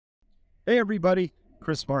Hey everybody,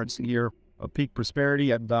 Chris Martin here of Peak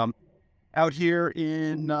Prosperity. I'm out here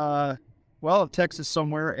in Texas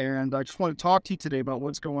somewhere, and I just want to talk to you today about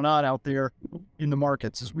what's going on out there in the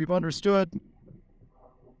markets. As we've understood,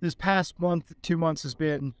 this past month, 2 months has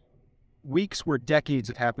been weeks where decades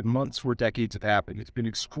have happened, months where decades have happened. It's been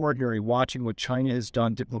extraordinary watching what China has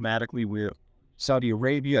done diplomatically with Saudi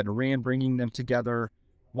Arabia and Iran, bringing them together,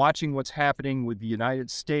 watching what's happening with the United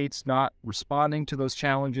States not responding to those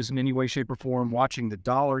challenges in any way, shape, or form, watching the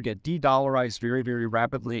dollar get de-dollarized very, very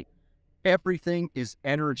rapidly. Everything is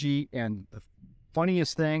energy. And the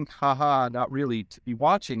funniest thing, not really, to be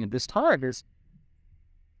watching at this time is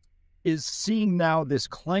seeing now this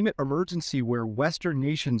climate emergency where Western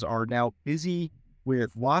nations are now busy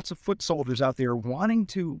with lots of foot soldiers out there wanting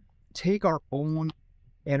to take our own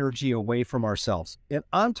energy away from ourselves. And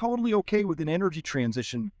I'm totally okay with an energy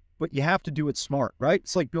transition, but you have to do it smart, right?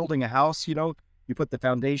 It's like building a house, you put the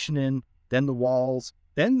foundation in, then the walls,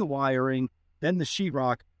 then the wiring, then the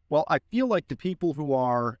sheetrock. Well, I feel like the people who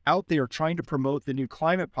are out there trying to promote the new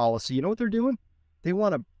climate policy, you know what they're doing? They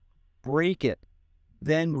want to break it,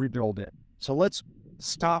 then rebuild it. So let's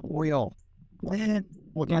stop oil. Then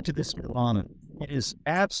we'll get to this nirvana. It is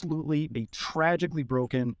absolutely a tragically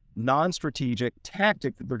broken, non-strategic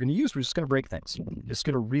tactic that they're going to use. We're just going to break things. It's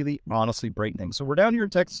going to really, honestly break things. So we're down here in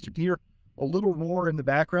Texas. You can hear a little roar in the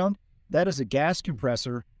background. That is a gas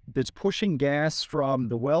compressor that's pushing gas from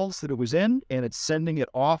the wells that it was in, and it's sending it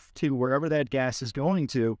off to wherever that gas is going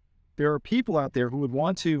to. There are people out there who would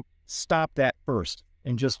want to stop that first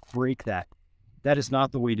and just break that. That is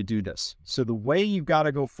not the way to do this. So the way you've got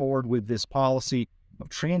to go forward with this policy of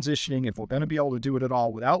transitioning, if we're going to be able to do it at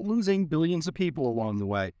all without losing billions of people along the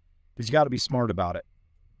way, is you got to be smart about it.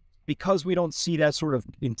 Because we don't see that sort of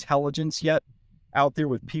intelligence yet out there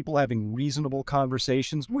with people having reasonable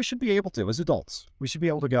conversations, we should be able to, as adults, we should be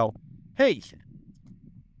able to go, hey,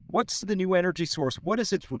 what's the new energy source? What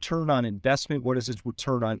is its return on investment? What is its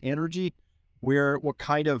return on energy? What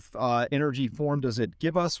kind of energy form does it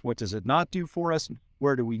give us? What does it not do for us?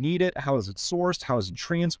 Where do we need it? How is it sourced? How is it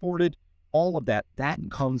transported? All of that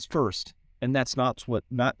comes first. And that's not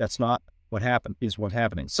what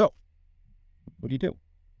happening. So what do you do?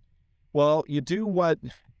 Well, you do what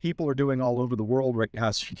people are doing all over the world right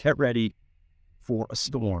now. So you get ready for a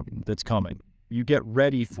storm that's coming. You get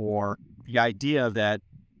ready for the idea that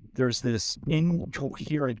there's this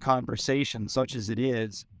incoherent conversation, such as it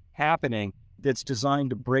is happening, that's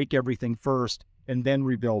designed to break everything first and then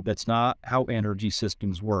rebuild. That's not how energy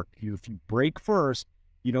systems work. If you break first,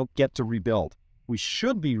 you don't get to rebuild. We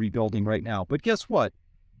should be rebuilding right now. But guess what?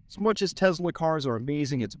 As much as Tesla cars are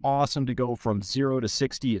amazing, it's awesome to go from 0 to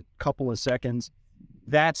 60 in a couple of seconds.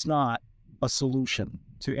 That's not a solution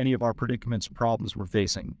to any of our predicaments or problems we're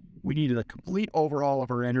facing. We need a complete overhaul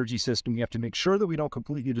of our energy system. We have to make sure that we don't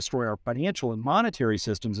completely destroy our financial and monetary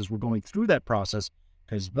systems as we're going through that process,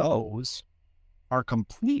 because those are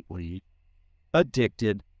completely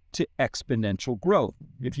addicted to exponential growth.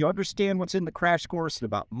 If you understand what's in the crash course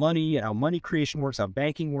about money and how money creation works, how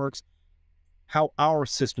banking works, how our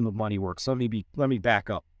system of money works. Let me back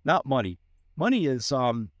up. Not money. Money is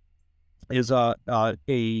a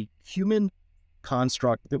human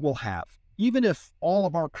construct that we'll have. Even if all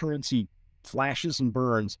of our currency flashes and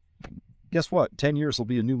burns, guess what? 10 years will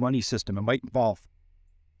be a new money system. It might involve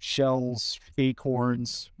shells,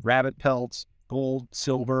 acorns, rabbit pelts, gold,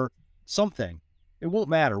 silver, something. It won't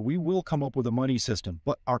matter. We will come up with a money system.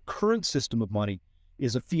 But our current system of money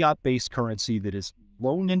is a fiat-based currency that is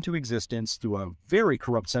loaned into existence through a very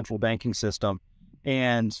corrupt central banking system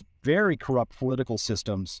and very corrupt political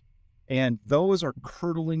systems. And those are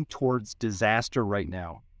curdling towards disaster right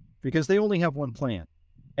now because they only have one plan: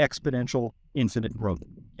 exponential, infinite growth.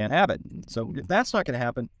 Can't have it. So if that's not going to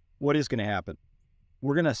happen, what is going to happen?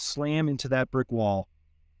 We're going to slam into that brick wall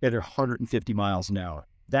at 150 miles an hour.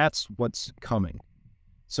 That's what's coming.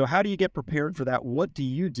 So how do you get prepared for that? What do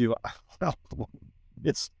you do? Well,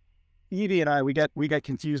 it's Evie and I, we got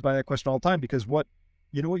confused by that question all the time because what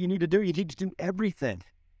you need to do? You need to do everything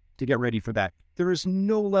to get ready for that. There is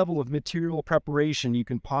no level of material preparation you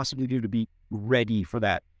can possibly do to be ready for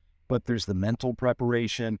that. But there's the mental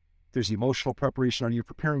preparation. There's the emotional preparation. Are you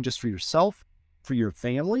preparing just for yourself, for your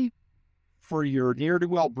family, for your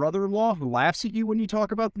ne'er-do-well brother-in-law who laughs at you when you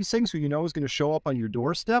talk about these things, who you know is going to show up on your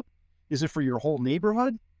doorstep? Is it for your whole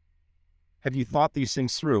neighborhood? Have you thought these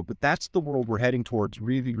things through? But that's the world we're heading towards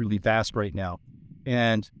really, really fast right now.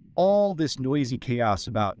 And all this noisy chaos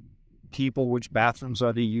about people, which bathrooms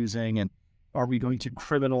are they using, and are we going to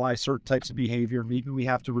criminalize certain types of behavior? Maybe we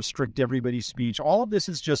have to restrict everybody's speech. All of this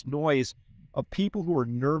is just noise of people who are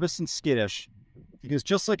nervous and skittish Because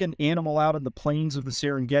just like an animal out in the plains of the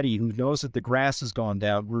Serengeti who knows that the grass has gone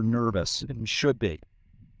down, we're nervous, and we should be.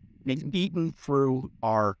 It's eaten through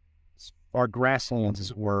our grasslands,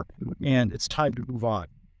 as it were, and it's time to move on.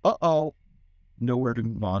 Uh-oh, nowhere to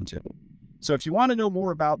move on to. So if you want to know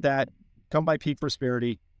more about that, come by Peak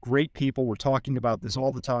Prosperity. Great people. We're talking about this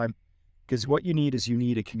all the time, because what you need is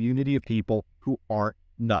a community of people who aren't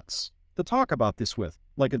nuts to talk about this with,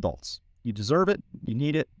 like adults. You deserve it. You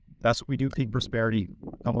need it. That's what we do, Peak Prosperity.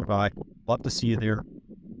 Come by. Love to see you there.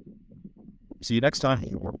 See you next time.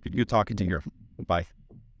 Good talking to you. Bye.